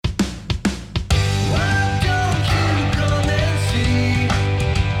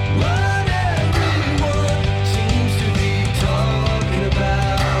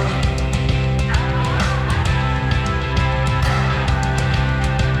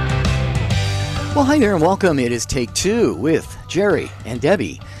Well, hi there and welcome. It is Take Two with Jerry and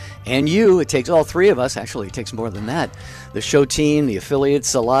Debbie and you. It takes all three of us. Actually, it takes more than that. The show team, the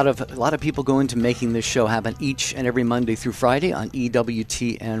affiliates, a lot of people go into making this show happen each and every Monday through Friday on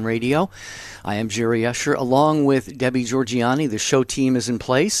EWTN Radio. I am Jerry Usher along with Debbie Georgiani. The show team is in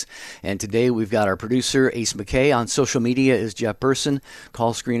place, and today we've got our producer Ace McKay. On social media is Jeff Burson.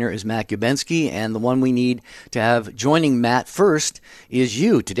 Call screener is Matt Gubensky, and the one we need to have joining Matt first is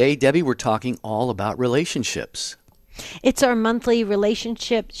you. Today, Debbie, we're talking all about relationships. It's our monthly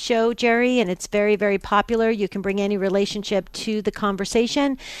relationship show, Jerry, and it's very, very popular. You can bring any relationship to the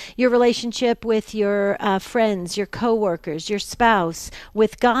conversation. Your relationship with your friends, your coworkers, your spouse,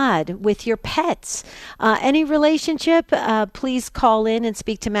 with God, with your pets. Any relationship, please call in and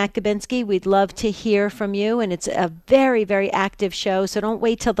speak to Matt Gubensky. We'd love to hear from you, and it's a very, very active show, so don't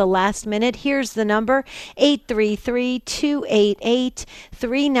wait till the last minute. Here's the number,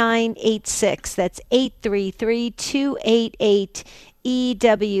 833-288-3986. That's 833-288-EWTN.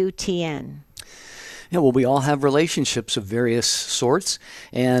 Yeah, well, we all have relationships of various sorts,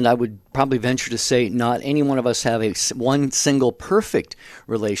 and I would probably venture to say not any one of us have one single perfect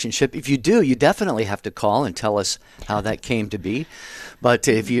relationship. If you do, you definitely have to call and tell us how that came to be. But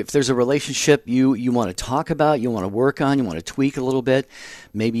if there's a relationship you want to talk about, you want to work on, you want to tweak a little bit,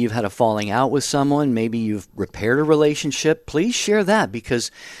 maybe you've had a falling out with someone, maybe you've repaired a relationship, please share that,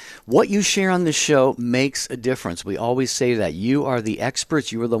 because what you share on this show makes a difference. We always say that. You are the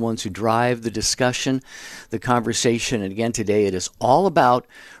experts. You are the ones who drive the discussion, the conversation. And again, today it is all about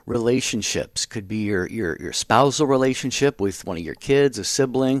relationships. Could be your spousal relationship with one of your kids, a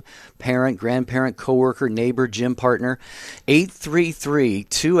sibling, parent, grandparent, coworker, neighbor, gym partner.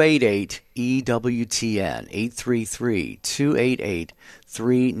 833-288-EWTN.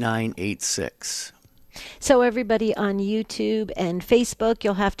 833-288-3986. So everybody on YouTube and Facebook,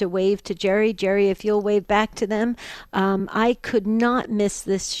 you'll have to wave to Jerry. Jerry, if you'll wave back to them. I could not miss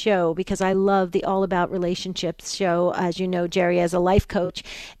this show because I love the All About Relationships show, as you know, Jerry, as a life coach.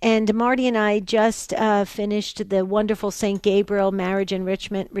 And Marty and I just finished the wonderful St. Gabriel Marriage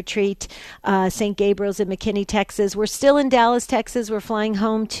Enrichment Retreat. St. Gabriel's in McKinney, Texas. We're still in Dallas, Texas. We're flying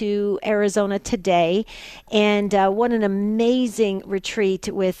home to Arizona today. And what an amazing retreat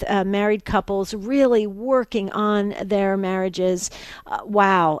with married couples really working on their marriages.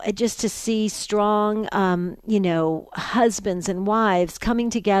 Wow. Just to see strong, husbands and wives coming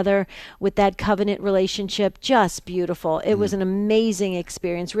together with that covenant relationship, just beautiful. It was an amazing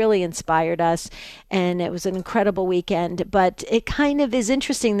experience, really inspired us, and it was an incredible weekend. But it kind of is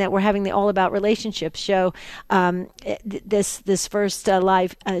interesting that we're having the All About Relationships show, this first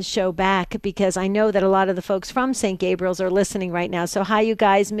live show back, because I know that a lot of the folks from St. Gabriel's are listening right now. So hi, you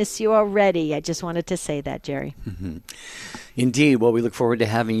guys. Miss you already. I just wanted to say that, Jerry. Mm-hmm. Indeed. Well, we look forward to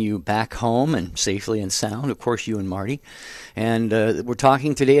having you back home and safely and sound. Of course, you and Marty. And we're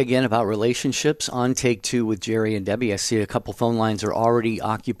talking today again about relationships on Take Two with Jerry and Debbie. I see a couple phone lines are already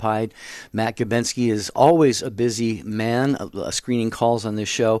occupied. Matt Gubensky is always a busy man, screening calls on this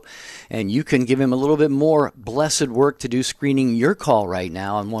show. And you can give him a little bit more blessed work to do screening your call right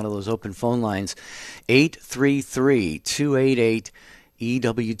now on one of those open phone lines. 833-288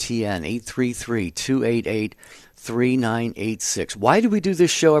 EWTN, 833-288-3986. Why do we do this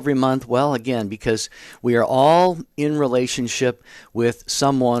show every month? Well, again, because we are all in relationship with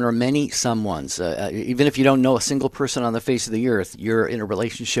someone or many someones. Even if you don't know a single person on the face of the earth, you're in a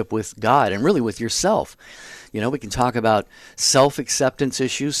relationship with God and really with yourself. You know, we can talk about self-acceptance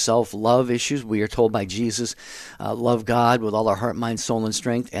issues, self-love issues. We are told by Jesus, love God with all our heart, mind, soul, and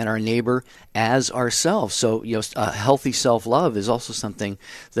strength, and our neighbor as ourselves. So, healthy self-love is also something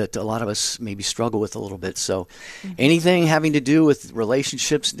that a lot of us maybe struggle with a little bit. So anything having to do with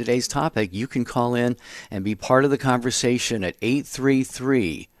relationships, today's topic, you can call in and be part of the conversation at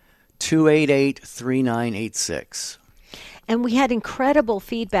 833-288-3986. And we had incredible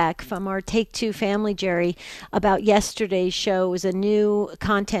feedback from our Take Two family, Jerry, about yesterday's show. It was a new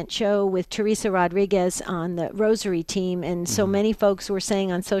content show with Teresa Rodriguez on the Rosary team. And so many folks were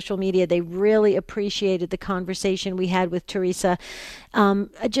saying on social media they really appreciated the conversation we had with Teresa,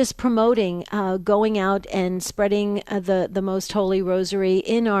 just promoting going out and spreading the Most Holy Rosary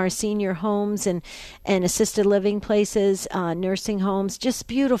in our senior homes and assisted living places, nursing homes. Just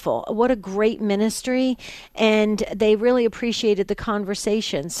beautiful. What a great ministry. And they really appreciated the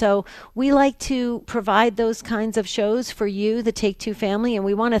conversation. So we like to provide those kinds of shows for you, the Take Two family, and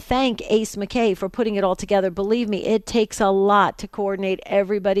we want to thank Ace McKay for putting it all together. Believe me, it takes a lot to coordinate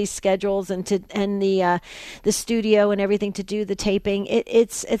everybody's schedules and the studio and everything to do the taping.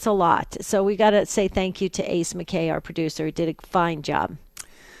 It's a lot. So we got to say thank you to Ace McKay, our producer. He did a fine job.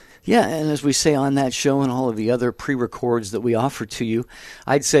 Yeah, and as we say on that show and all of the other pre-records that we offer to you,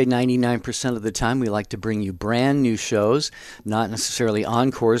 I'd say 99% of the time we like to bring you brand new shows, not necessarily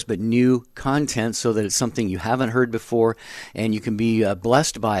encores, but new content so that it's something you haven't heard before and you can be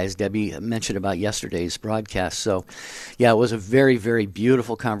blessed by, as Debbie mentioned about yesterday's broadcast. So, yeah, it was a very, very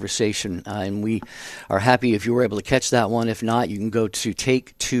beautiful conversation, and we are happy if you were able to catch that one. If not, you can go to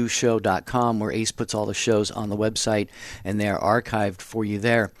take2show.com where Ace puts all the shows on the website, and they are archived for you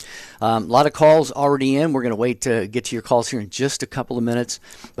there. A lot of calls already in. We're going to wait to get to your calls here in just a couple of minutes,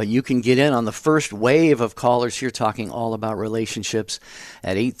 but you can get in on the first wave of callers here talking all about relationships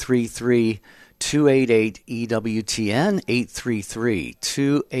at 833-288-EWTN,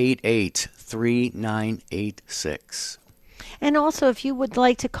 833-288-3986. And also, if you would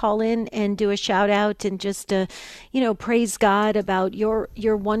like to call in and do a shout out and just, praise God about your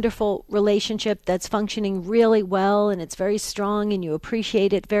wonderful relationship that's functioning really well and it's very strong and you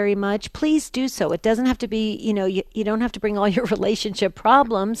appreciate it very much, please do so. It doesn't have to be, you don't have to bring all your relationship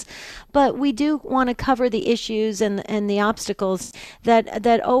problems, but we do want to cover the issues and the obstacles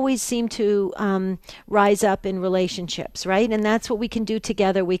that always seem to rise up in relationships, right? And that's what we can do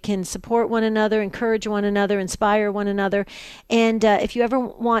together. We can support one another, encourage one another, inspire one another. And if you ever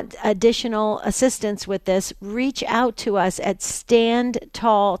want additional assistance with this, reach out to us at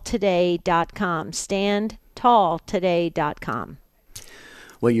standtalltoday.com. Standtalltoday.com.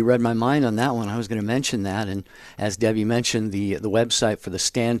 Well, you read my mind on that one. I was going to mention that. And as Debbie mentioned, the website for the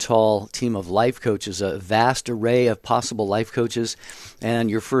Stand Tall team of life coaches, a vast array of possible life coaches.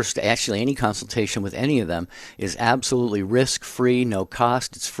 And your first, actually, any consultation with any of them is absolutely risk-free, no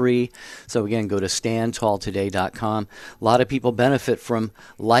cost. It's free. So, again, go to standtalltoday.com. A lot of people benefit from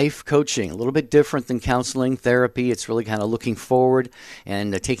life coaching, a little bit different than counseling, therapy. It's really kind of looking forward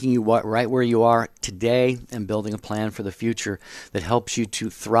and taking you right where you are today and building a plan for the future that helps you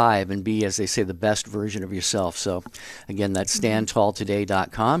to thrive and be, as they say, the best version of yourself. So, again, that's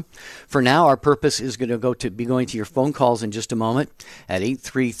standtalltoday.com. For now, our purpose is going to be going to your phone calls in just a moment at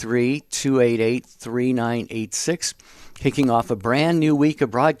 833-288-3986. Kicking off a brand new week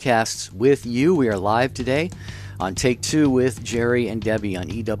of broadcasts with you. We are live today on Take Two with Jerry and Debbie on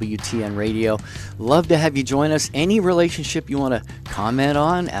EWTN Radio. Love to have you join us. Any relationship you want to comment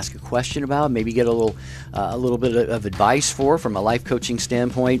on, ask a question about, maybe get a little bit of advice from a life coaching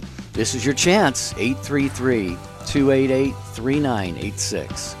standpoint, this is your chance.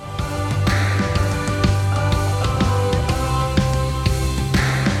 833-288-3986.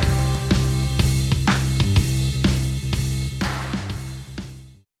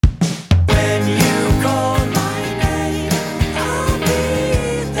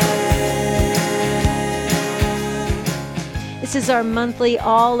 This is our monthly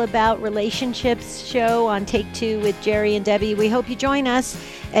All About Relationships show on Take Two with Jerry and Debbie. We hope you join us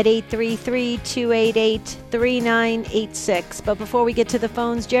at 833-288-3986. But before we get to the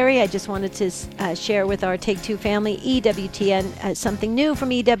phones, Jerry, I just wanted to share with our Take Two family, EWTN, something new from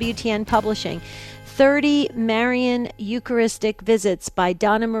EWTN Publishing. 30 Marian Eucharistic Visits by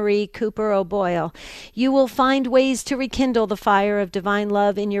Donna Marie Cooper O'Boyle. You will find ways to rekindle the fire of divine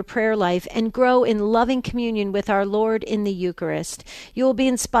love in your prayer life and grow in loving communion with our Lord in the Eucharist. You will be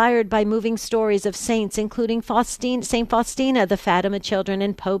inspired by moving stories of saints, including Saint Faustina, the Fatima children,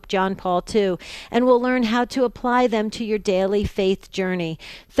 and Pope John Paul II, and will learn how to apply them to your daily faith journey.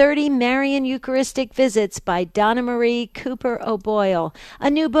 30 Marian Eucharistic Visits by Donna Marie Cooper O'Boyle, a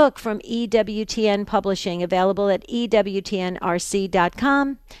new book from EWTN Publishing, available at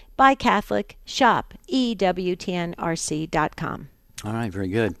EWTNRC.com. Buy Catholic, shop EWTNRC.com. All right, very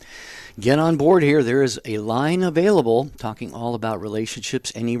good. Get on board here. There is a line available talking all about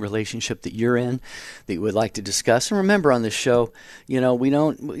relationships, any relationship that you're in that you would like to discuss. And remember, on this show, you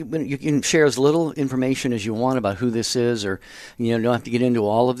can share as little information as you want about who this is, or don't have to get into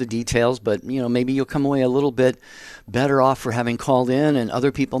all of the details, but maybe you'll come away a little bit better off for having called in, and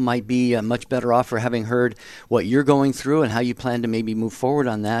other people might be much better off for having heard what you're going through and how you plan to maybe move forward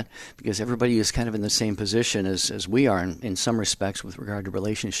on that, because everybody is kind of in the same position as we are in some respects with regard to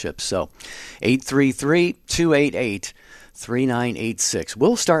relationships. So 833-288-3986.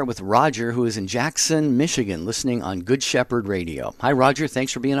 We'll start with Roger, who is in Jackson, Michigan, listening on Good Shepherd Radio. Hi, Roger.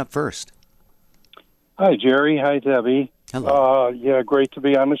 Thanks for being up first. Hi, Jerry. Hi, Debbie. Hello. Great to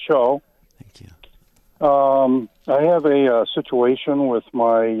be on the show. Thank you. I have a situation with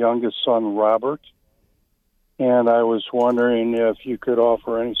my youngest son, Robert, and I was wondering if you could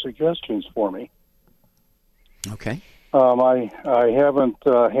offer any suggestions for me. Okay. I haven't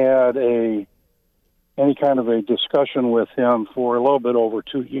had any kind of a discussion with him for a little bit over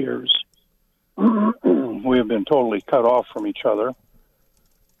 2 years. We have been totally cut off from each other.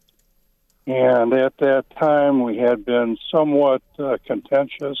 And at that time, we had been somewhat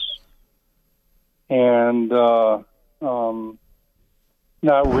contentious and not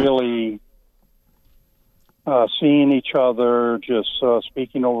really seeing each other, just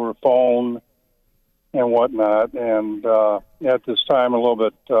speaking over the phone and whatnot. And at this time, I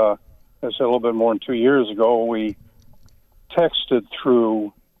said a little bit more than 2 years ago, we texted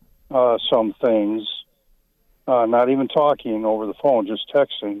through some things, not even talking over the phone, just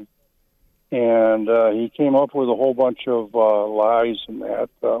texting. And he came up with a whole bunch of lies and that.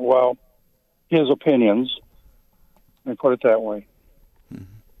 His opinions, let me put it that way.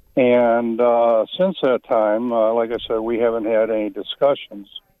 Mm-hmm. And since that time, like I said, we haven't had any discussions.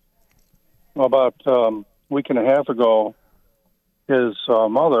 About a week and a half ago, his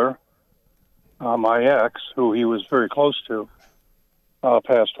mother, my ex, who he was very close to,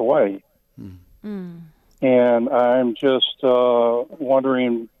 passed away. Mm. And I'm just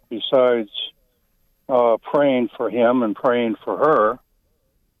wondering, besides praying for him and praying for her,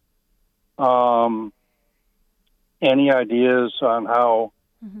 any ideas on how,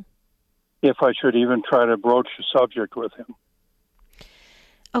 mm-hmm. if I should even try to broach the subject with him?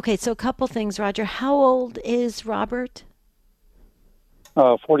 Okay, so a couple things, Roger. How old is Robert?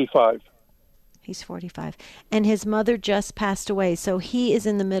 45. He's 45. And his mother just passed away, so he is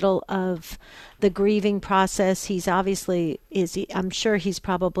in the middle of the grieving process. He's obviously, I'm sure he's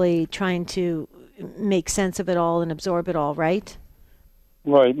probably trying to make sense of it all and absorb it all, right?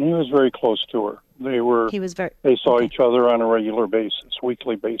 Right, and he was very close to her. They saw okay. each other on a regular basis,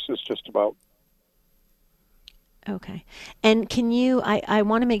 weekly basis, just about. Okay. And can you, I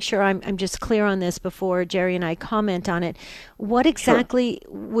want to make sure I'm just clear on this before Jerry and I comment on it. What exactly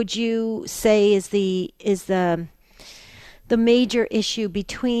would you say is the major issue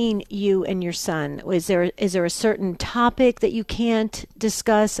between you and your son? Is there a certain topic that you can't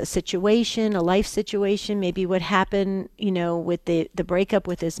discuss, a situation, a life situation, maybe what happened, with the breakup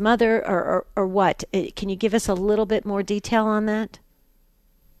with his mother, or what? Can you give us a little bit more detail on that?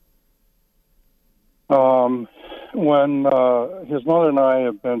 When his mother and I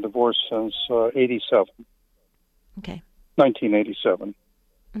have been divorced since 87. Okay. 1987.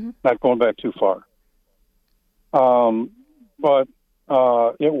 Mm-hmm. Not going back too far. But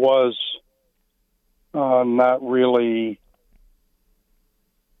it was not really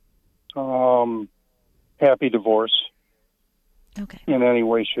happy divorce. Okay. In any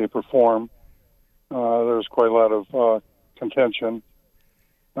way, shape, or form. There was quite a lot of contention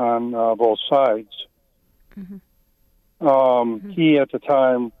on both sides. Mm-hmm. He, at the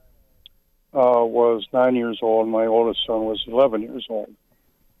time, was 9 years old. My oldest son was 11 years old.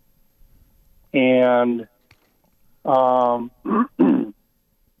 And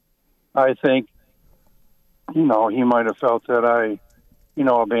I think, he might have felt that I,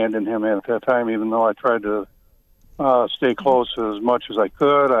 abandoned him at that time, even though I tried to stay close as much as I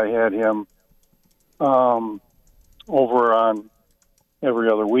could. I had him over on every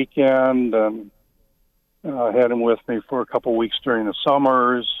other weekend, and had him with me for a couple weeks during the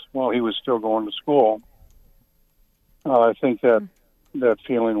summers while he was still going to school. I think that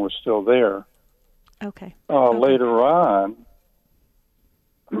feeling was still there. Okay. Later on,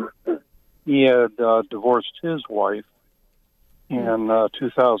 he had divorced his wife in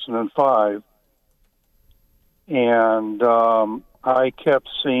 2005, and I kept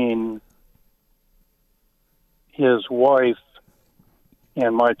seeing his wife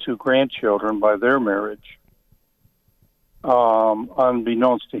and my two grandchildren by their marriage,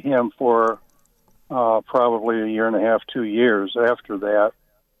 unbeknownst to him, for probably a year and a half, 2 years after that.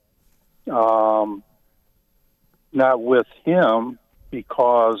 Not with him,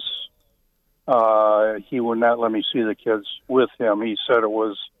 because he would not let me see the kids with him. He said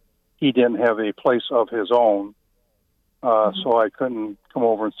he didn't have a place of his own, so I couldn't come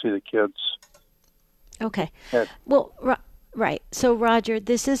over and see the kids. Okay. Well, right. So, Roger,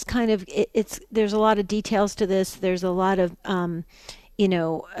 this is kind of, there's a lot of details to this. There's a lot of,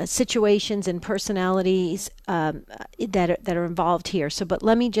 situations and personalities that are involved here. So, but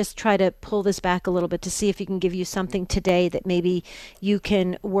let me just try to pull this back a little bit to see if you can give you something today that maybe you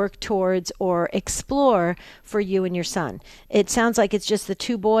can work towards or explore for you and your son. It sounds like it's just the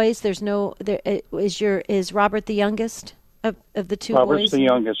two boys. Is Robert the youngest of the two boys? Robert's the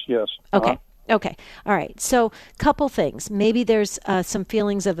youngest, yes. Okay. Okay. All right. So, couple things. Maybe there's some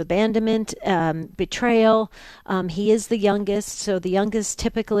feelings of abandonment, betrayal. He is the youngest, so the youngest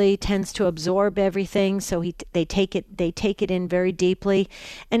typically tends to absorb everything. So they take it in very deeply.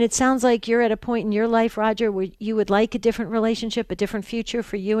 And it sounds like you're at a point in your life, Roger, where you would like a different relationship, a different future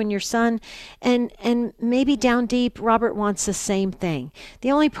for you and your son. And maybe down deep, Robert wants the same thing.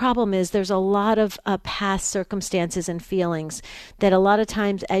 The only problem is there's a lot of past circumstances and feelings that a lot of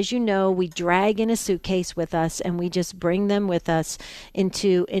times, as you know, we drag in a suitcase with us, and we just bring them with us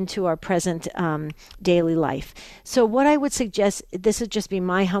into our present daily life. So what I would suggest, this would just be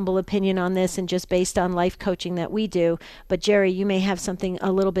my humble opinion on this, and just based on life coaching that we do. But Jerry, you may have something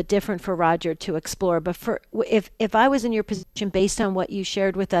a little bit different for Roger to explore. But if I was in your position, based on what you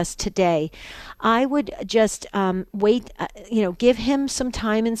shared with us today, I would just wait. Give him some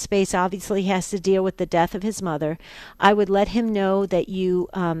time and space. Obviously, he has to deal with the death of his mother. I would let him know that you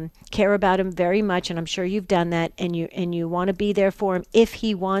care about him very much, and I'm sure you've done that, and you want to be there for him if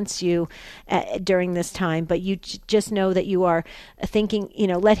he wants you during this time. But you just know that you are thinking,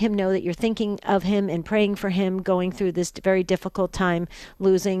 let him know that you're thinking of him and praying for him going through this very difficult time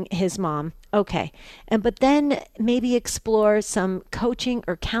losing his mom. Okay. But then maybe explore some coaching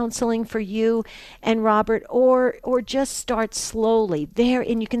or counseling for you and Robert, or just start slowly there.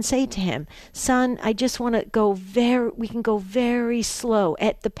 And you can say to him, son, I just want to we can go very slow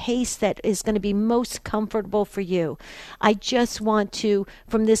at the pace that is going to be most comfortable for you. I just want to,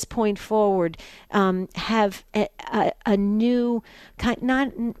 from this point forward, have a new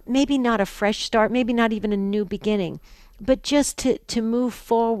kind, maybe not a fresh start, maybe not even a new beginning, but just to move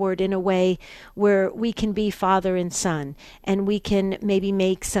forward in a way where we can be father and son, and we can maybe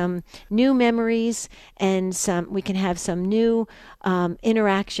make some new memories, and we can have some new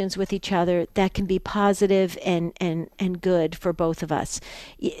interactions with each other that can be positive and good for both of us.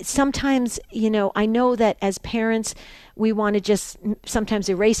 Sometimes, I know that as parents, we want to just sometimes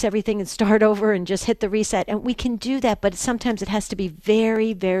erase everything and start over and just hit the reset. And we can do that, but sometimes it has to be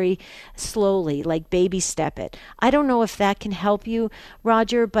very, very slowly, like baby step it. I don't know if that can help you,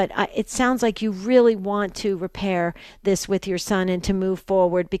 Roger, but it sounds like you really want to repair this with your son and to move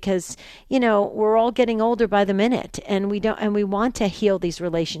forward, because, we're all getting older by the minute, and we want to heal these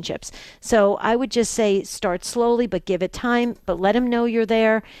relationships. So I would just say start slowly, but give it time, but let him know you're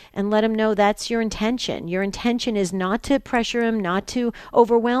there, and let him know that's your intention. Your intention is not to pressure him, not to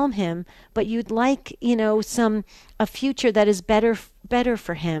overwhelm him, but you'd like, a future that is better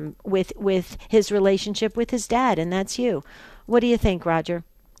for him with his relationship with his dad, and that's you. What do you think, Roger?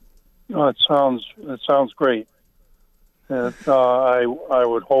 Oh, it sounds great. I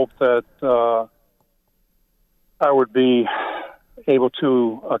would hope that I would be able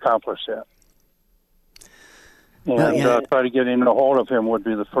to accomplish that. And try to get in a hold of him would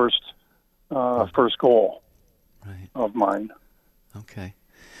be the first goal of mine. Okay.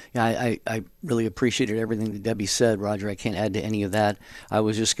 Yeah, I really appreciated everything that Debbie said, Roger. I can't add to any of that. I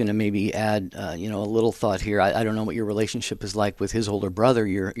was just going to maybe add, a little thought here. I don't know what your relationship is like with his older brother,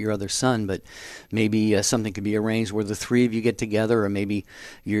 your other son, but maybe something could be arranged where the three of you get together, or maybe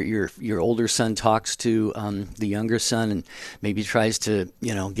your older son talks to the younger son and maybe tries to,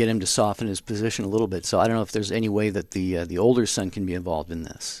 get him to soften his position a little bit. So I don't know if there's any way that the older son can be involved in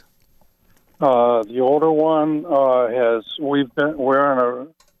this. The older one we're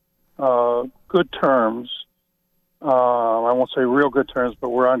on good terms. I won't say real good terms, but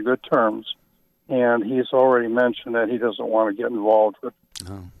we're on good terms. And he's already mentioned that he doesn't want to get involved with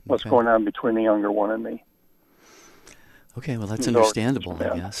what's going on between the younger one and me. Okay, well, that's understandable,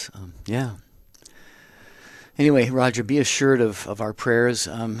 I guess. Yeah. Anyway, Roger, be assured of our prayers.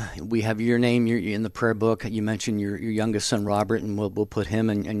 We have your name in the prayer book. You mentioned your youngest son, Robert, and we'll put him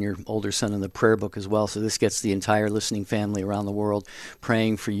and your older son in the prayer book as well. So this gets the entire listening family around the world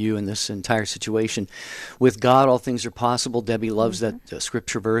praying for you in this entire situation. With God, all things are possible. Debbie loves that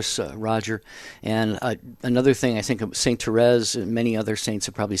scripture verse, Roger. And another thing, I think St. Therese and many other saints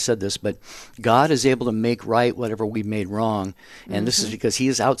have probably said this, but God is able to make right whatever we made wrong. And this is because he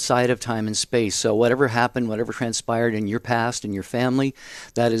is outside of time and space. So whatever happened, whatever transpired in your past and your family,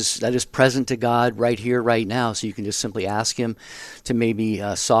 that is present to God right here, right now. So you can just simply ask him to maybe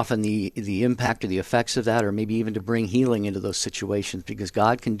soften the impact or the effects of that, or maybe even to bring healing into those situations, because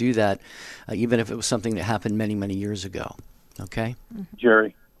God can do that even if it was something that happened many, many years ago. Okay?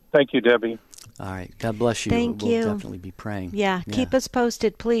 Jerry. Thank you, Debbie. All right. God bless you. Thank you. We'll definitely be praying. Yeah. Keep us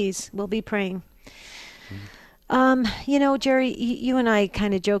posted, please. We'll be praying. Jerry, you and I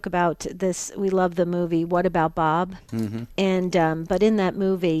kind of joke about this. We love the movie What About Bob? And but in that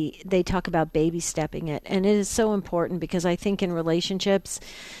movie, they talk about baby stepping it, and it is so important because I think in relationships,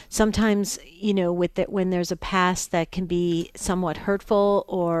 sometimes when there's a past that can be somewhat hurtful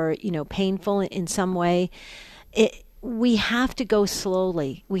or painful in some way, we have to go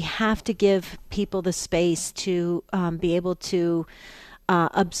slowly. We have to give people the space to be able to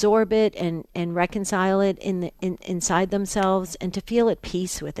absorb it and reconcile it inside themselves and to feel at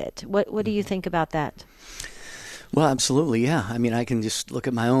peace with it. What do you think about that? Well, absolutely, yeah. I mean, I can just look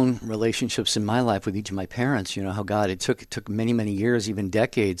at my own relationships in my life with each of my parents. How God, it took many, many years, even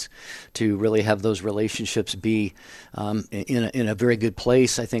decades, to really have those relationships be in a very good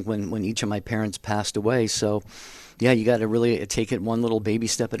place. I think when each of my parents passed away, so. Yeah, you got to really take it one little baby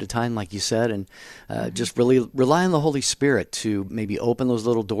step at a time, like you said, and just really rely on the Holy Spirit to maybe open those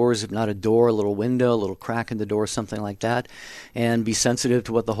little doors, if not a door, a little window, a little crack in the door, something like that, and be sensitive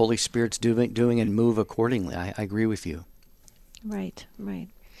to what the Holy Spirit's doing and move accordingly. I agree with you. Right.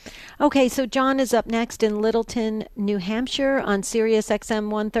 Okay, so John is up next in Littleton, New Hampshire on Sirius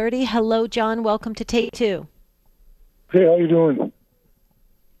XM 130. Hello, John. Welcome to Take Two. Hey, how you doing?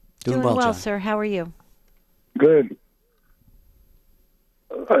 Doing well, John. Sir. How are you? Good.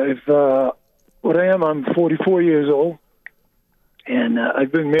 I'm 44 years old, and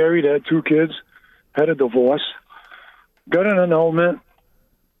I've been married, had 2 kids, had a divorce, got an annulment,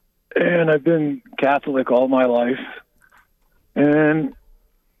 and I've been Catholic all my life. And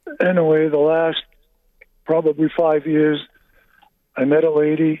anyway, the last probably 5 years, I met a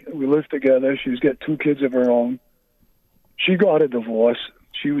lady. We lived together. She's got 2 kids of her own. She got a divorce.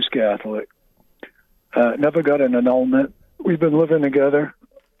 She was Catholic. Never got an annulment. We've been living together.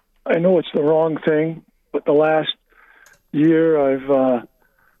 I know it's the wrong thing, but the last year I've,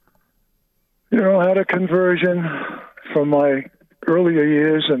 had a conversion from my earlier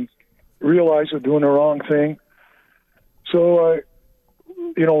years and realized we're doing the wrong thing. So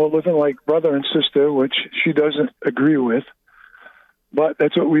we're living like brother and sister, which she doesn't agree with, but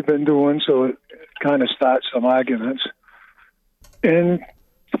that's what we've been doing. So it kind of starts some arguments. In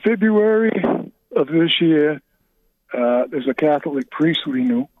February of this year, there's a Catholic priest we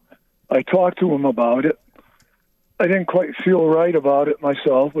knew. I talked to him about it. I didn't quite feel right about it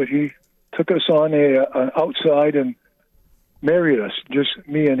myself, but he took us on an outside and married us, just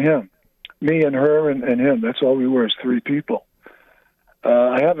me and him. Me and her and him. That's all we were, is 3 people.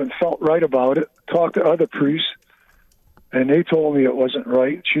 I haven't felt right about it. Talked to other priests, and they told me it wasn't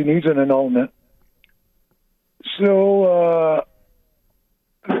right. She needs an annulment. So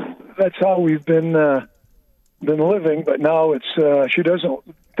that's how we've been living. But now it's she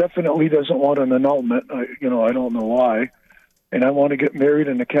definitely doesn't want an annulment. I don't know why, and I want to get married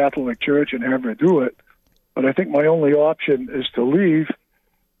in the Catholic Church and have her do it. But I think my only option is to leave,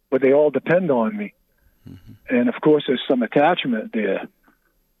 but they all depend on me. Mm-hmm. And of course, there's some attachment there.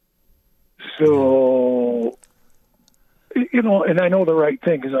 So, and I know the right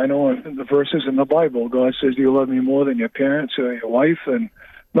thing because I know in the verses in the Bible, God says, "Do you love me more than your parents or your wife?" And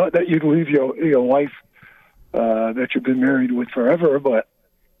not that you'd leave your wife that you've been married with forever, but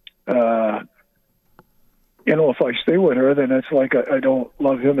if I stay with her, then it's like I don't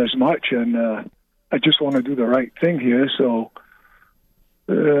love him as much, and I just want to do the right thing here. So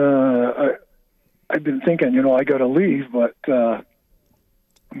I've been thinking, I got to leave, but I'm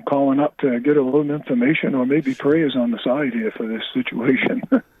calling up to get a little information or maybe prayers on the side here for this situation.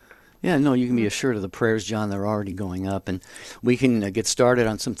 Yeah, no, you can be assured of the prayers, John. They're already going up, and we can get started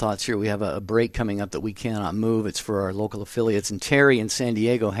on some thoughts here. We have a break coming up that we cannot move. It's for our local affiliates. And Terry in San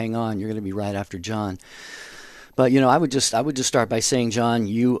Diego, hang on. You're going to be right after John. But, I would just start by saying, John,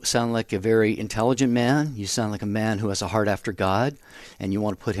 you sound like a very intelligent man. You sound like a man who has a heart after God, and you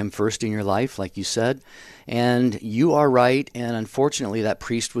want to put him first in your life, like you said. And you are right, and unfortunately that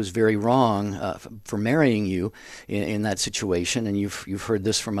priest was very wrong for marrying you in that situation, and you've heard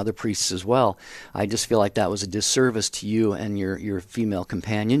this from other priests as well. I just feel like that was a disservice to you and your female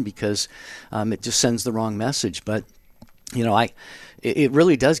companion because it just sends the wrong message. But it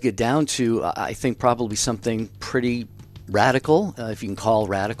really does get down to, I think, probably something pretty radical, if you can call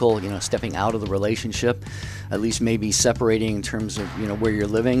radical, stepping out of the relationship, at least maybe separating in terms of, where you're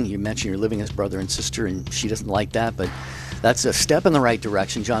living. You mentioned you're living as brother and sister, and she doesn't like that, but that's a step in the right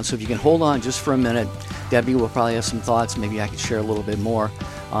direction, John. So if you can hold on just for a minute, Debbie will probably have some thoughts. Maybe I can share a little bit more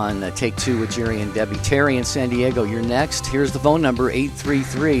on Take Two with Jerry and Debbie. Terry in San Diego, you're next. Here's the phone number,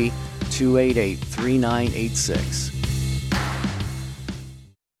 833-288-3986.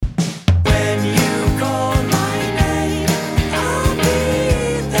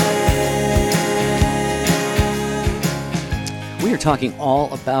 talking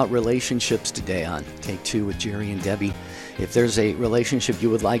all about relationships today on Take Two with Jerry and Debbie. If there's a relationship you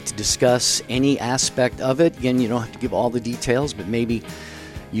would like to discuss, any aspect of it, again, you don't have to give all the details, but maybe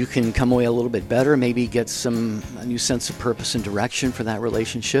you can come away a little bit better, maybe get a new sense of purpose and direction for that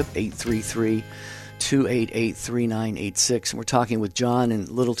relationship. 833-288-3986. And we're talking with John in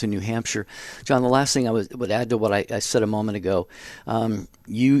Littleton, New Hampshire. John, the last thing I would add to what I said a moment ago,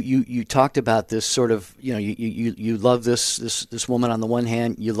 you talked about this sort of, you love this woman on the one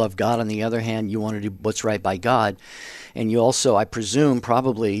hand, you love God on the other hand, you want to do what's right by God. And you also, I presume,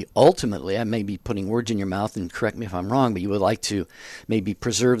 probably, ultimately, I may be putting words in your mouth, and correct me if I'm wrong, but you would like to maybe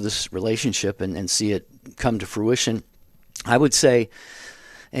preserve this relationship and see it come to fruition. I would say,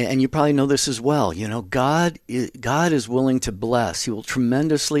 and you probably know this as well, God is willing to bless. He will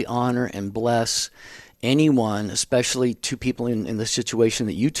tremendously honor and bless anyone, especially two people in the situation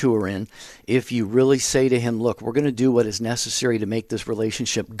that you two are in, if you really say to him, look, we're going to do what is necessary to make this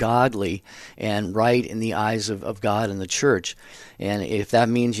relationship godly and right in the eyes of God and the church. And if that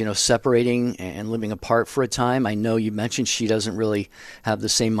means, separating and living apart for a time, I know you mentioned she doesn't really have the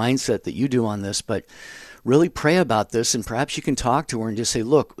same mindset that you do on this, but really pray about this, and perhaps you can talk to her and just say,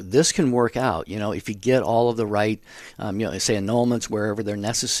 look, this can work out, if you get all of the right, say annulments wherever they're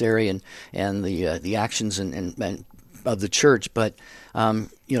necessary and the actions and of the church. But,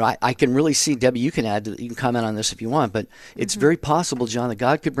 I can really see, Debbie, you can comment on this if you want, but it's very possible, John, that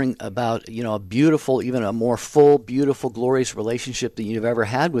God could bring about, a beautiful, even a more full, beautiful, glorious relationship than you've ever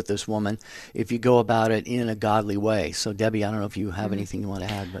had with this woman if you go about it in a godly way. So, Debbie, I don't know if you have anything you want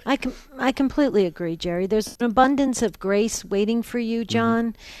to add. But I completely agree, Jerry. There's an abundance of grace waiting for you,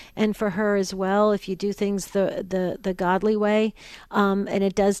 John, and for her as well if you do things the godly way. And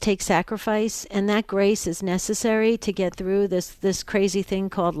it does take sacrifice, and that grace is necessary to get through this crazy thing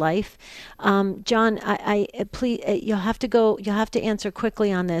called life. John, I please, you'll have to answer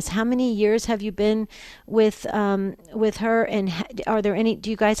quickly on this. How many years have you been with her, and do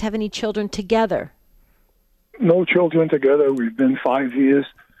you guys have any children together? No children together. We've been 5 years.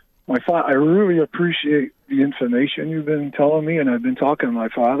 I really appreciate the information you've been telling me, and I've been talking to my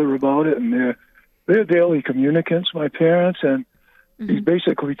father about it, and they're daily communicants, my parents, and he's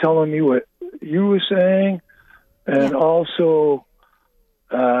basically telling me what you were saying, and also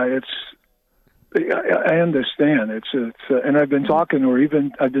I understand. And I've been talking to her.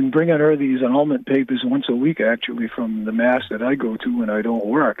 I've been bringing her these annulment papers once a week, actually, from the mass that I go to when I don't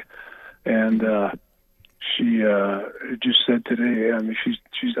work. And she just said today, she's.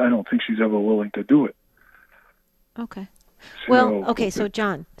 I don't think she's ever willing to do it. Okay. So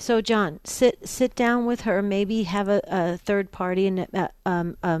John, sit down with her. Maybe have a third party and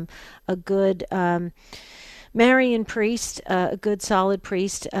a good Marian priest, a good solid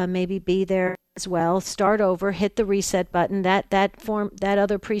priest, maybe be there as well. Start over, hit the reset button. That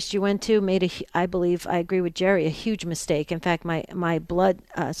other priest you went to made I believe, I agree with Jerry, a huge mistake. In fact, my blood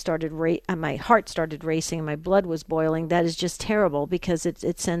my heart started racing and my blood was boiling. That is just terrible because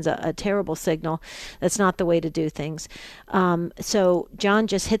it sends a terrible signal. That's not the way to do things. So John,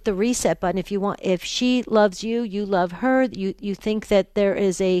 just hit the reset button if she loves you, you love her, you think that there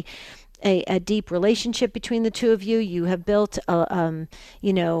is a deep relationship between the two of you. You have built a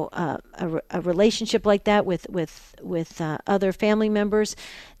relationship like that with other family members.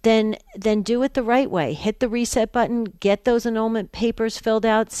 Then do it the right way. Hit the reset button. Get those annulment papers filled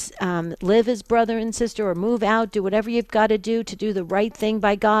out. Live as brother and sister, or move out. Do whatever you've got to do the right thing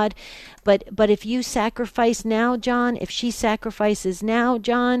by God. But if you sacrifice now, John, if she sacrifices now,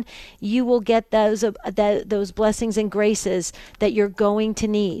 John, you will get those blessings and graces that you're going to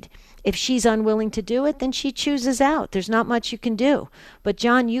need. If she's unwilling to do it, then she chooses out. There's not much you can do. But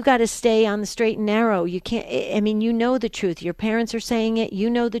John, you got to stay on the straight and narrow. You can't. You know the truth. Your parents are saying it. You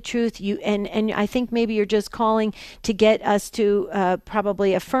know the truth. And I think maybe you're just calling to get us to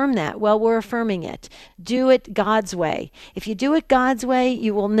probably affirm that. Well, we're affirming it. Do it God's way. If you do it God's way,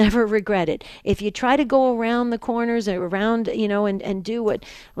 you will never regret it. If you try to go around the corners or around, and do what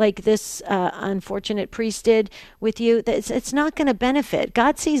like this unfortunate priest did with you, it's not going to benefit.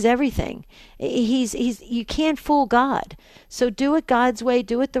 God sees everything. You can't fool God. So do it God's way,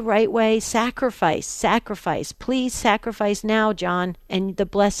 do it the right way, sacrifice. Please sacrifice now, John, and the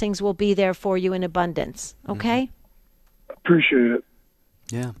blessings will be there for you in abundance. Okay? Appreciate it.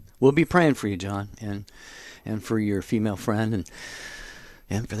 Yeah. We'll be praying for you, John, and for your female friend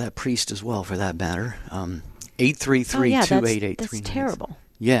and for that priest as well, for that matter. 833-288-3986. That's terrible.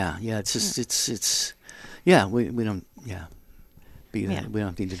 Yeah, it's just we don't we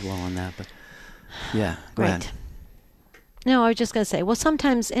don't need to dwell on that, but go ahead. No, I was just going to say, well,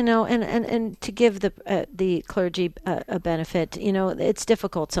 sometimes, and to give the clergy a benefit, it's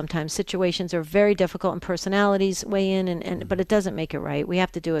difficult sometimes. Situations are very difficult and personalities weigh in, but it doesn't make it right. We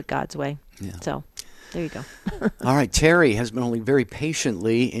have to do it God's way. Yeah. So there you go. All right. Terry has been holding very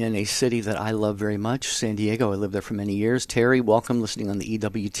patiently in a city that I love very much, San Diego. I lived there for many years. Terry, welcome, listening on the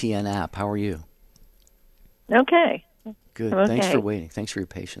EWTN app. How are you? Okay. Good. Okay. Thanks for waiting. Thanks for your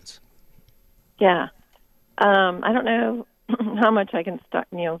patience. Yeah. I don't know how much I can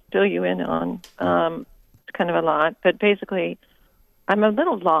fill you in on. It's kind of a lot, but basically, I'm a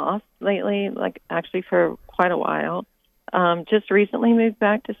little lost lately, like actually for quite a while. Just recently moved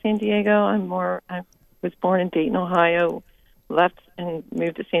back to San Diego. I was born in Dayton, Ohio, left and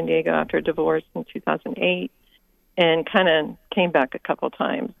moved to San Diego after a divorce in 2008, and kind of came back a couple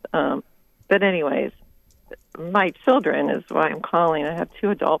times. But anyways, my children is why I'm calling. I have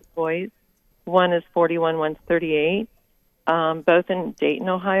two adult boys. One is 41, one's 38, both in Dayton,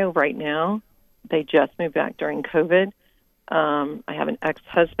 Ohio right now. They just moved back during COVID. I have an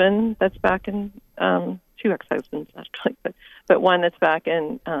ex-husband that's back in, two ex-husbands actually, but one that's back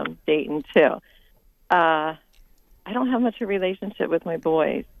in Dayton too. I don't have much of a relationship with my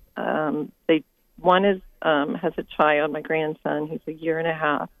boys. One is has a child, my grandson, who's a year and a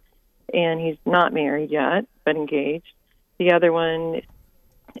half, and he's not married yet, but engaged. The other one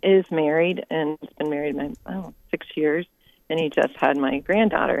is married and has been married 6 years, and he just had my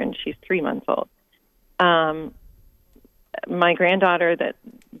granddaughter, and she's 3 months old. My granddaughter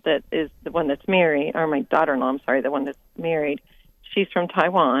that is the one that's married, or my daughter-in-law, I'm sorry, the one that's married, she's from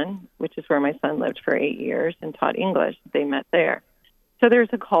Taiwan, which is where my son lived for 8 years and taught English. They met there. So there's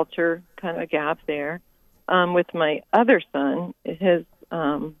a culture kind of a gap there. With my other son, his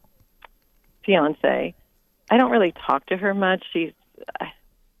fiance, I don't really talk to her much.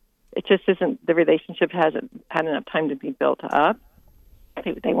 It just isn't, the relationship hasn't had enough time to be built up.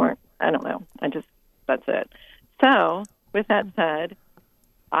 They weren't, I don't know. That's it. So, with that said,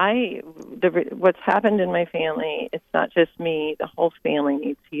 what's happened in my family, it's not just me, the whole family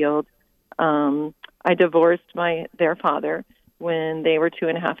needs healed. I divorced their father when they were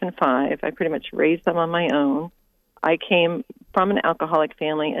 2.5 and 5. I pretty much raised them on my own. I came from an alcoholic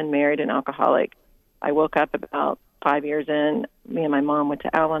family and married an alcoholic. I woke up about 5 years in. Me and my mom went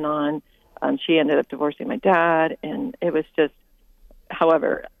to Al-Anon. She ended up divorcing my dad, and it was just,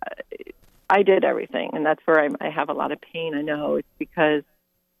 however, I did everything, and that's where I have a lot of pain. I know it's because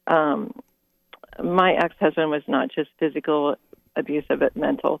my ex-husband was not just physical abusive, but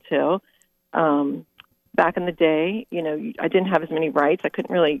mental too. Back in the day, I didn't have as many rights. I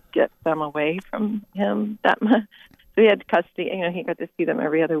couldn't really get them away from him that much. So he had custody. He got to see them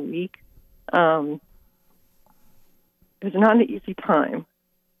every other week. It was not an easy time.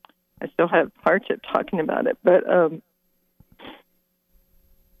 I still have hardship talking about it, but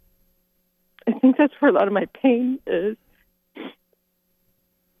I think that's where a lot of my pain is.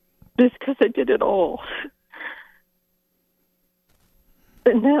 Just because I did it all.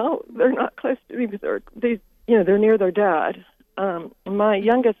 And now they're not close to me because they're near their dad. My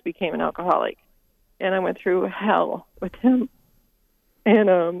youngest became an alcoholic, and I went through hell with him.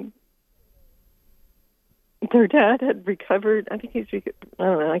 And their dad had recovered. I think I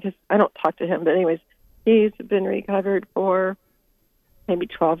don't know. I guess I don't talk to him, but anyways, he's been recovered for maybe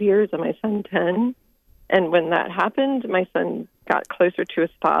 12 years, and my son 10. And when that happened, my son got closer to his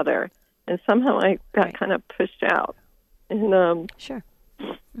father, and somehow I got kind of pushed out. And sure.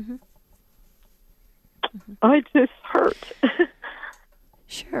 Mm-hmm. Mm-hmm. I just hurt.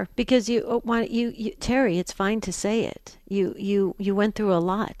 Sure, because you Terry, it's fine to say it. You went through a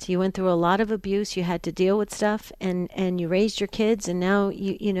lot. You went through a lot of abuse. You had to deal with stuff, and you raised your kids, and now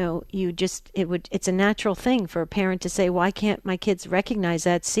it's a natural thing for a parent to say, why can't my kids recognize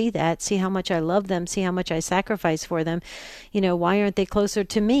that, see how much I love them, see how much I sacrifice for them, why aren't they closer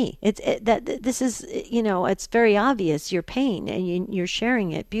to me? This is it's very obvious, your pain, and you're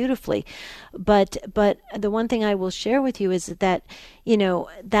sharing it beautifully, but the one thing I will share with you is that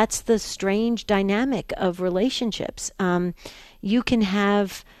that's the strange dynamic of relationships. You can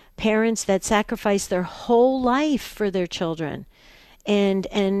have parents that sacrifice their whole life for their children. And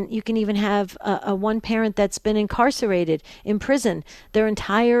you can even have a one parent that's been incarcerated in prison their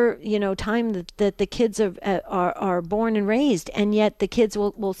entire time that the kids are born and raised, and yet the kids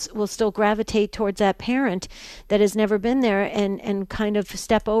will still gravitate towards that parent that has never been there and kind of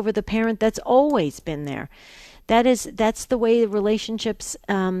step over the parent that's always been there. That's the way relationships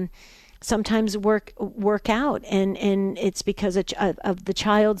sometimes work out, and it's because of the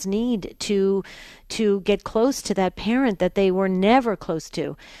child's need to get close to that parent that they were never close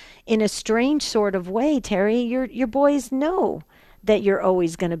to. In a strange sort of way, Terry, your boys know that you're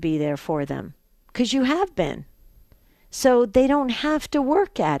always going to be there for them because you have been. So they don't have to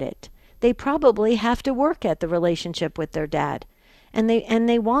work at it. They probably have to work at the relationship with their dad. And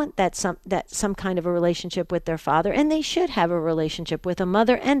they want some kind of a relationship with their father, and they should have a relationship with a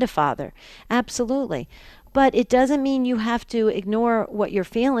mother and a father. Absolutely. But it doesn't mean you have to ignore what you're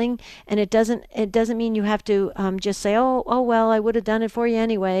feeling, and it doesn't mean you have to just say, oh well, I would have done it for you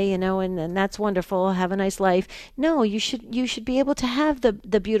anyway, and that's wonderful. Have a nice life. No, you should be able to have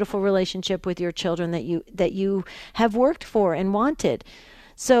the beautiful relationship with your children that you have worked for and wanted.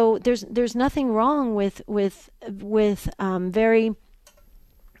 So there's nothing wrong with very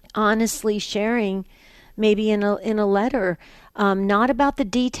honestly sharing, maybe in a letter, not about the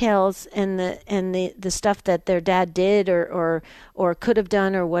details and the stuff that their dad did or could have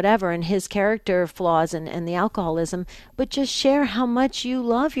done or whatever, and his character flaws and the alcoholism, but just share how much you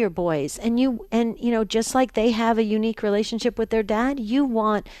love your boys, and just like they have a unique relationship with their dad, you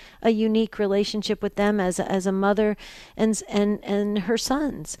want a unique relationship with them as a mother and her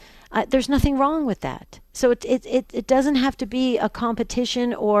sons. There's nothing wrong with that. So it doesn't have to be a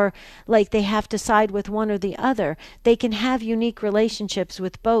competition or like they have to side with one or the other. They can have unique relationships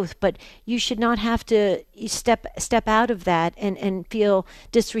with both, but you should not have to step out of that and feel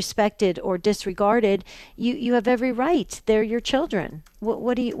disrespected or disregarded. You have every right. They're your children.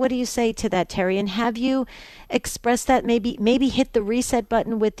 What do you say to that, Terry? And have you expressed that? Maybe hit the reset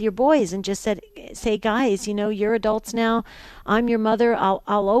button with your boys and just say, guys, you're adults now. I'm your mother. I'll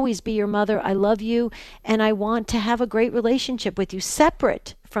always be your mother. I love you, and I want to have a great relationship with you,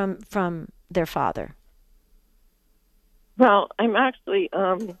 separate from their father. Well, I'm actually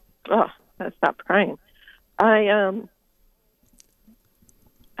I stopped crying. I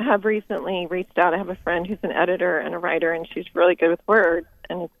have recently reached out. I have a friend who's an editor and a writer, and she's really good with words,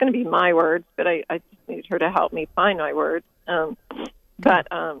 and it's going to be my words, but I just need her to help me find my words. But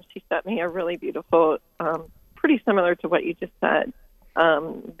she sent me a really beautiful, pretty similar to what you just said.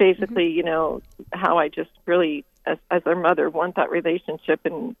 Basically, how I just really, as their mother, want that relationship.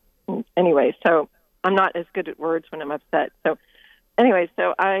 And anyway, so I'm not as good at words when I'm upset. So anyway,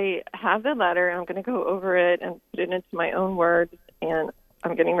 so I have the letter, and I'm going to go over it and put it into my own words, and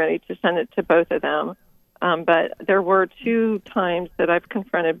I'm getting ready to send it to both of them. But there were 2 times that I've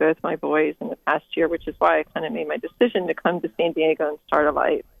confronted both my boys in the past year, which is why I kind of made my decision to come to San Diego and start a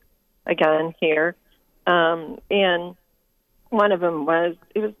life again here. And one of them was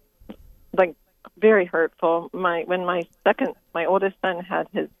like very hurtful. When my oldest son had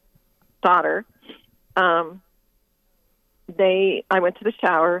his daughter, I went to the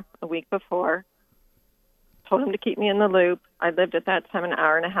shower a week before, told him to keep me in the loop. I lived at that time an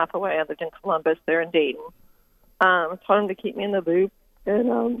hour and a half away. I lived in Columbus, there in Dayton. Told him to keep me in the loop,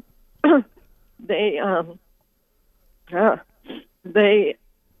 and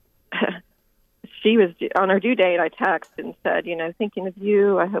she was on her due date. I texted and said, thinking of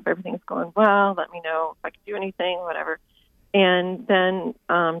you. I hope everything's going well. Let me know if I can do anything, whatever. And then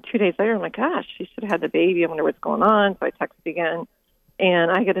 2 days later, I'm like, gosh, she should have had the baby. I wonder what's going on. So I texted again, and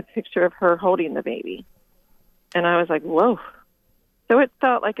I get a picture of her holding the baby. And I was like, whoa. So it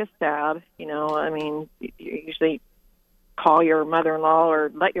felt like a stab. I mean, you usually call your mother-in-law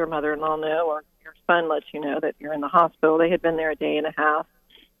or let your mother-in-law know, or your son lets you know that you're in the hospital. They had been there a day and a half.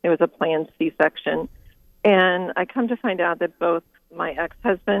 It was a planned C-section. And I come to find out that both my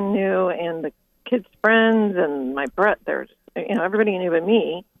ex-husband knew, and the kids' friends, and my brother, everybody knew but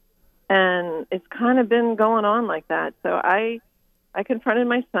me. And it's kind of been going on like that. So I confronted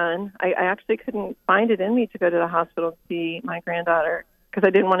my son. I actually couldn't find it in me to go to the hospital and see my granddaughter because I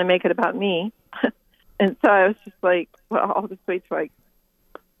didn't want to make it about me. And so I was just like, well, I'll just wait till I'm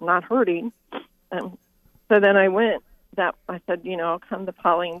not hurting. So then I went. I said, I'll come the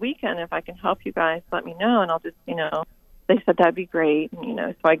following weekend. If I can help you guys, let me know. And I'll just, they said that'd be great. And,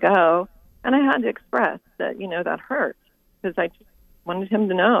 so I go. And I had to express that, that hurt because I just wanted him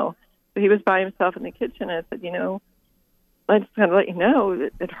to know. So he was by himself in the kitchen. And I said, I just got to let you know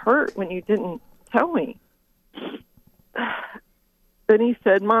that it hurt when you didn't tell me. Then he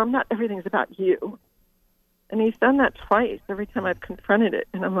said, Mom, not everything's about you. And he's done that twice every time I've confronted it.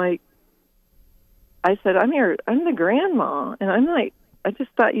 And I'm like, I said, I'm the grandma. And I'm like, I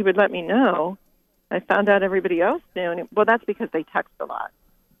just thought you would let me know. I found out everybody else knew. And well, that's because they text a lot.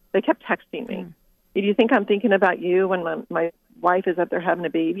 They kept texting me. Do you think I'm thinking about you when my wife is up there having a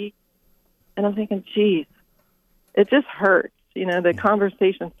baby? And I'm thinking, geez, it just hurts. The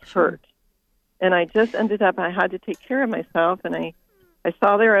conversations hurt. And I just ended up, I had to take care of myself, and I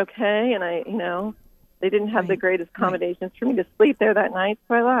saw they're okay, and they didn't have the greatest accommodations for me to sleep there that night,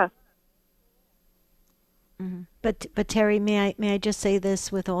 so I left. Mm-hmm. But Terry, may I just say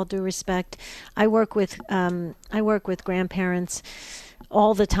this with all due respect? I work with grandparents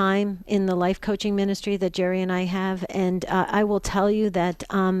all the time in the life coaching ministry that Jerry and I have, and I will tell you that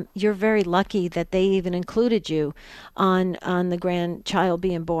you're very lucky that they even included you on the grandchild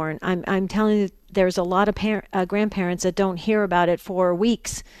being born. I'm telling you, there's a lot of grandparents that don't hear about it for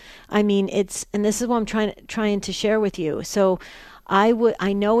weeks. I mean, and this is what I'm trying to share with you. So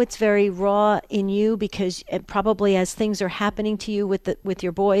I know it's very raw in you because probably as things are happening to you with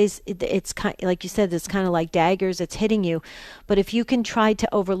your boys, it's kind, like you said, it's kind of like daggers. It's hitting you. But if you can try to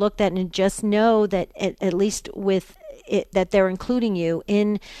overlook that and just know that at least with it, that they're including you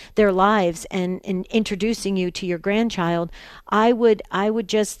in their lives and introducing you to your grandchild, I would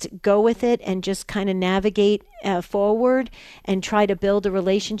just go with it and just kind of navigate forward and try to build a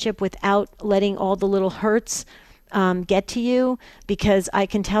relationship without letting all the little hurts get to you, because I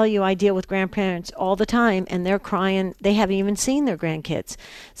can tell you I deal with grandparents all the time and they're crying. They haven't even seen their grandkids.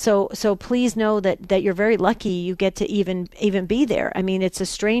 So please know that you're very lucky you get to even be there. I mean, it's a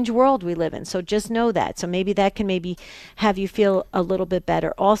strange world we live in. So just know that. So maybe that can have you feel a little bit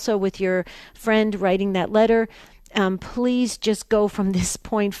better. Also, with your friend writing that letter, please just go from this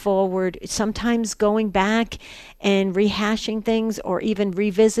point forward. Sometimes going back and rehashing things or even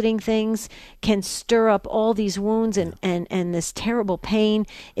revisiting things can stir up all these wounds and this terrible pain.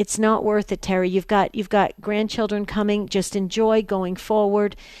 It's not worth it, Terry. You've got grandchildren coming. Just enjoy going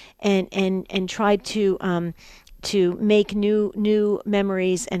forward and try to make new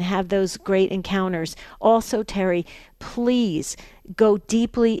memories and have those great encounters. Also, Terry, please go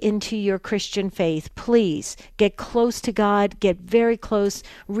deeply into your Christian faith. Please get close to God, get very close,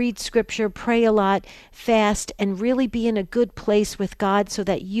 read scripture, pray a lot, fast, and really be in a good place with God so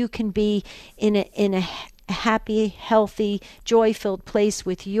that you can be in a happy, healthy, joy-filled place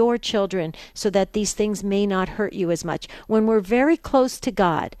with your children so that these things may not hurt you as much. When we're very close to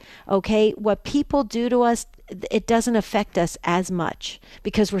God, okay, what people do to us, it doesn't affect us as much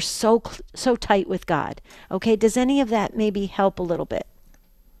because we're so tight with God. Okay, does any of that maybe help a little bit?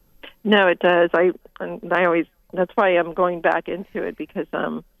 No, it does. That's why I'm going back into it, because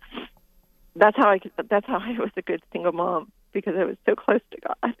that's how I was a good single mom, because I was so close to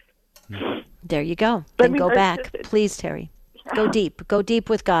God. There you go. Then go back, please, Terry. Yeah. Go deep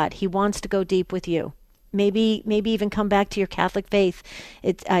with God. He wants to go deep with you. Maybe even come back to your Catholic faith.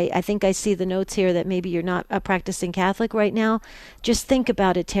 I think I see the notes here that maybe you're not a practicing Catholic right now. Just think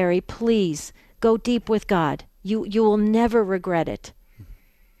about it, Terry. Please go deep with God. You will never regret it.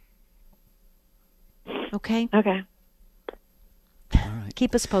 Okay? Okay. All right.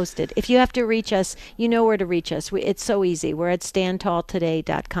 Keep us posted. If you have to reach us, you know where to reach us. It's so easy. We're at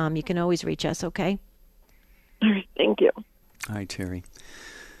standtalltoday.com. You can always reach us, okay? All right. Thank you. All right, Terry.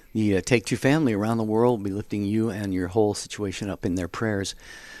 The Take Two family around the world will be lifting you and your whole situation up in their prayers.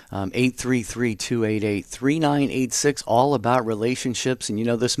 833-288-3986, all about relationships. And you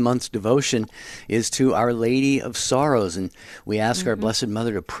know, this month's devotion is to Our Lady of Sorrows. And we ask our Blessed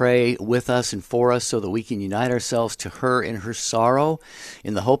Mother to pray with us and for us so that we can unite ourselves to her in her sorrow,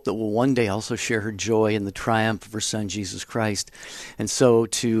 in the hope that we'll one day also share her joy in the triumph of her Son, Jesus Christ. And so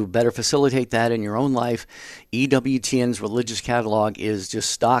to better facilitate that in your own life, EWTN's religious catalog is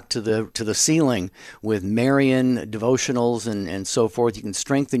just stocked to the ceiling with Marian devotionals and so forth. You can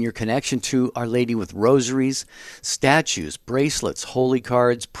strengthen your connection to Our Lady with rosaries, statues, bracelets, holy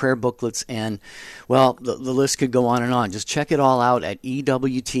cards, prayer booklets, and, well, the list could go on and on. Just check it all out at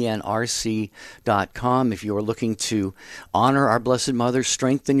EWTNRC.com if you are looking to honor our Blessed Mother,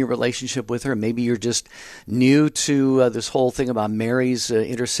 strengthen your relationship with her. Maybe you're just new to this whole thing about Mary's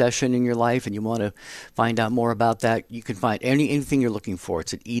intercession in your life and you want to find out more about that. You can find anything you're looking for.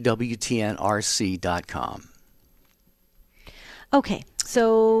 It's at EWTNRC.com. Okay,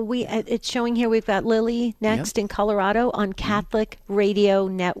 so it's showing here we've got Lily next in Colorado on Catholic Radio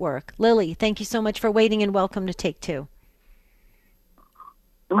Network. Lily, thank you so much for waiting and welcome to Take Two.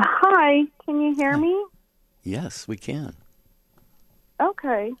 Hi, can you hear me? Yes, we can.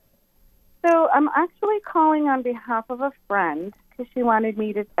 Okay. So I'm actually calling on behalf of a friend because she wanted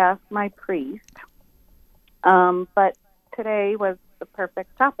me to ask my priest. But today was the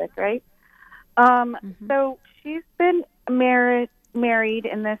perfect topic, right? So she's been married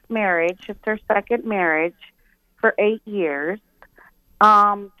in this marriage. It's her second marriage for 8 years.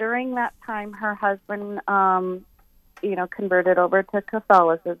 During that time, her husband, converted over to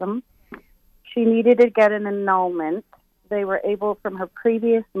Catholicism. She needed to get an annulment they were able, from her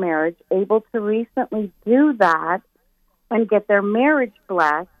previous marriage, able to recently do that and get their marriage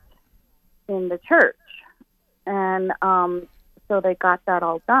blessed in the church. And so they got that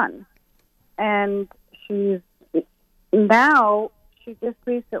all done. And she just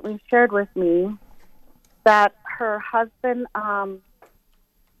recently shared with me that her husband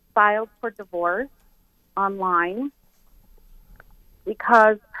filed for divorce online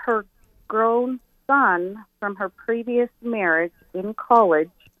because her grown son from her previous marriage in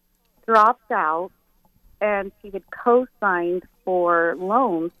college dropped out, and she had co-signed for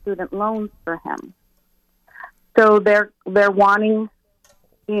student loans for him. So they're wanting,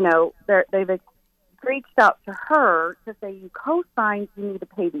 they've reached out to her to say, you co-signed, you need to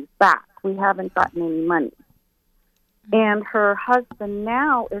pay these back. We haven't gotten any money. And her husband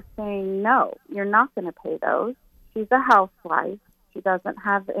now is saying, no, you're not going to pay those. She's a housewife. She doesn't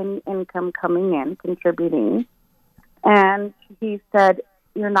have any income coming in, contributing. And he said,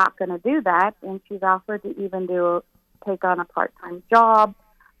 you're not going to do that. And she's offered to even take on a part-time job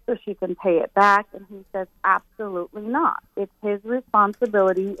so she can pay it back. And he says, absolutely not. It's his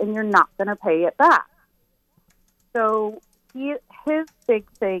responsibility, and you're not going to pay it back. So his big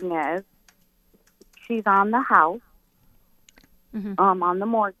thing is she's on the house, on the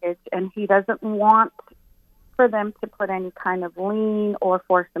mortgage, and he doesn't want for them to put any kind of lien or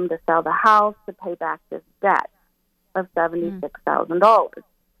force him to sell the house to pay back this debt of $76,000.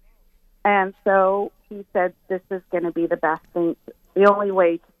 And so he said, this is going to be the best thing, the only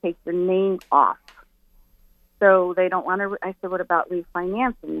way to take your name off. So they don't want to, I said, what about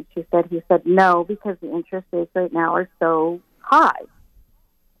refinancing? He said, no, because the interest rates right now are so high.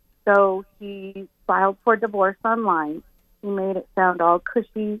 So he filed for divorce online. He made it sound all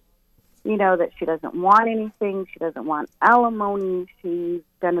cushy, that she doesn't want anything. She doesn't want alimony. She's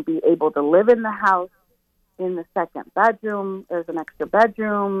going to be able to live in the house in the second bedroom. There's an extra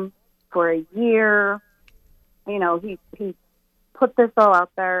bedroom for a year. He put this all out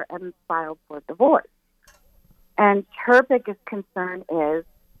there and filed for divorce. And her biggest concern is,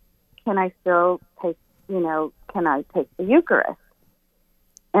 can I still take, can I take the Eucharist?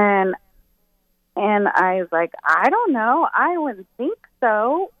 And I was like, I don't know. I wouldn't think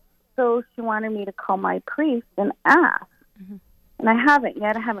so. So she wanted me to call my priest and ask. And I haven't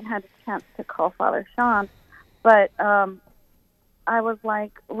yet. I haven't had a chance to call Father Sean. But I was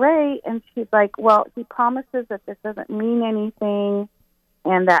like, Ray, and she's like, well, he promises that this doesn't mean anything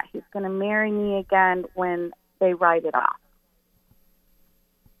and that he's going to marry me again when they write it off.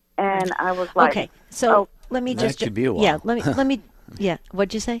 And I was like, okay, so let me that could be a while. Yeah, let me. Yeah,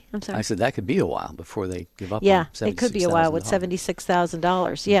 what'd you say? I'm sorry. I said that could be a while before they give up. Yeah, on it could be a while with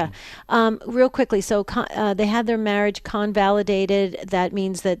 $76,000. Yeah. Real quickly, so they had their marriage convalidated. That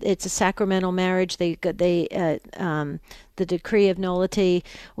means that it's a sacramental marriage. The decree of nullity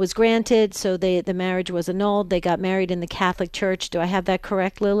was granted, so the marriage was annulled. They got married in the Catholic Church. Do I have that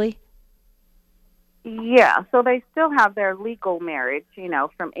correct, Lily? Yeah, so they still have their legal marriage,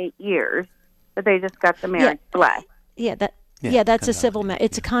 from 8 years, but they just got the marriage blessed. Yeah, that's a civil marriage.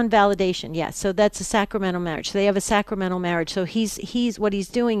 It's a convalidation. Yeah, so that's a sacramental marriage. So they have a sacramental marriage. So he's what he's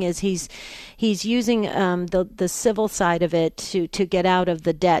doing is he's using the civil side of it to get out of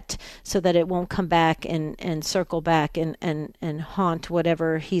the debt, so that it won't come back and circle back and haunt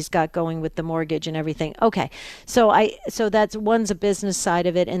whatever he's got going with the mortgage and everything. Okay, so that's one's a business side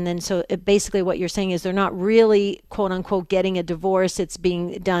of it, and then basically what you're saying is they're not really quote unquote getting a divorce. It's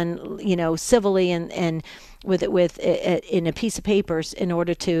being done civilly and with in a piece of paper in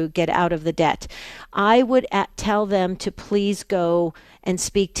order to get out of the debt. I would tell them to please go and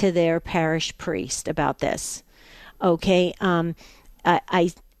speak to their parish priest about this. Okay,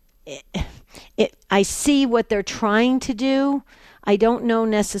 I see what they're trying to do. I don't know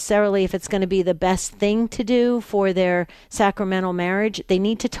necessarily if it's going to be the best thing to do for their sacramental marriage. They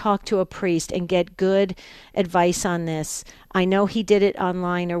need to talk to a priest and get good advice on this. I know he did it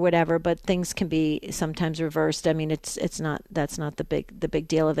online or whatever, but things can be sometimes reversed. I mean, that's not the big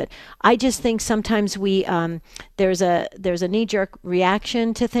deal of it. I just think sometimes there's a knee-jerk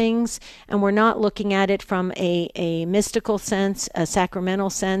reaction to things, and we're not looking at it from a mystical sense, a sacramental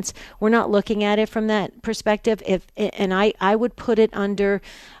sense. We're not looking at it from that perspective. I would put it under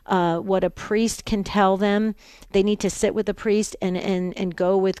what a priest can tell them. They need to sit with a priest and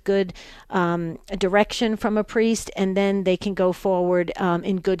go with good direction from a priest, and then they can go forward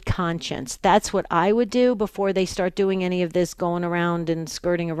in good conscience. That's what I would do before they start doing any of this going around and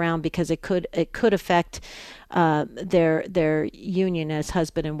skirting around, because it could affect their union as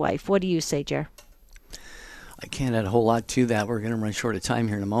husband and wife. What do you say, Jer? I can't add a whole lot to that. We're going to run short of time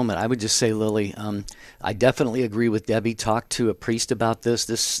here in a moment. I would just say, Lily, I definitely agree with Debbie. Talk to a priest about this.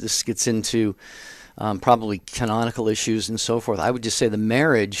 This gets into probably canonical issues and so forth. I would just say the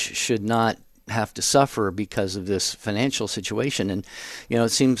marriage should not have to suffer because of this financial situation. And it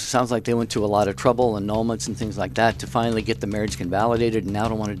sounds like they went to a lot of trouble, annulments and things like that, to finally get the marriage convalidated, and now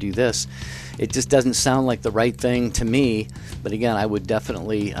don't want to do this. It just doesn't sound like the right thing to me. But again, I would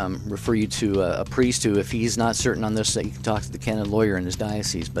definitely refer you to a priest who, if he's not certain on this, that you can talk to the canon lawyer in his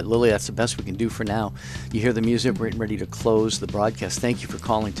diocese. But Lily, that's the best we can do for now. You hear the music. We're getting ready to close the broadcast. Thank you for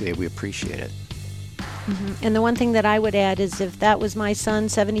calling today. We appreciate it. Mm-hmm. And the one thing that I would add is, if that was my son,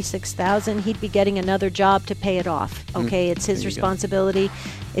 $76,000, he'd be getting another job to pay it off. Okay, it's his responsibility.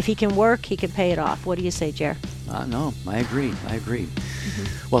 If he can work, he can pay it off. What do you say, Jer? No, I agree.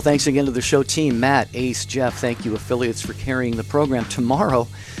 Mm-hmm. Well, thanks again to the show team, Matt, Ace, Jeff. Thank you, affiliates, for carrying the program. Tomorrow,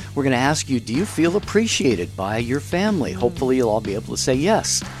 we're going to ask you, do you feel appreciated by your family? Hopefully, you'll all be able to say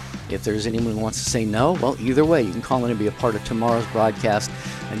yes. If there's anyone who wants to say no, well, either way, you can call in and be a part of tomorrow's broadcast.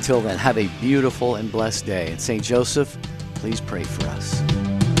 Until then, have a beautiful and blessed day. And St. Joseph, please pray for us.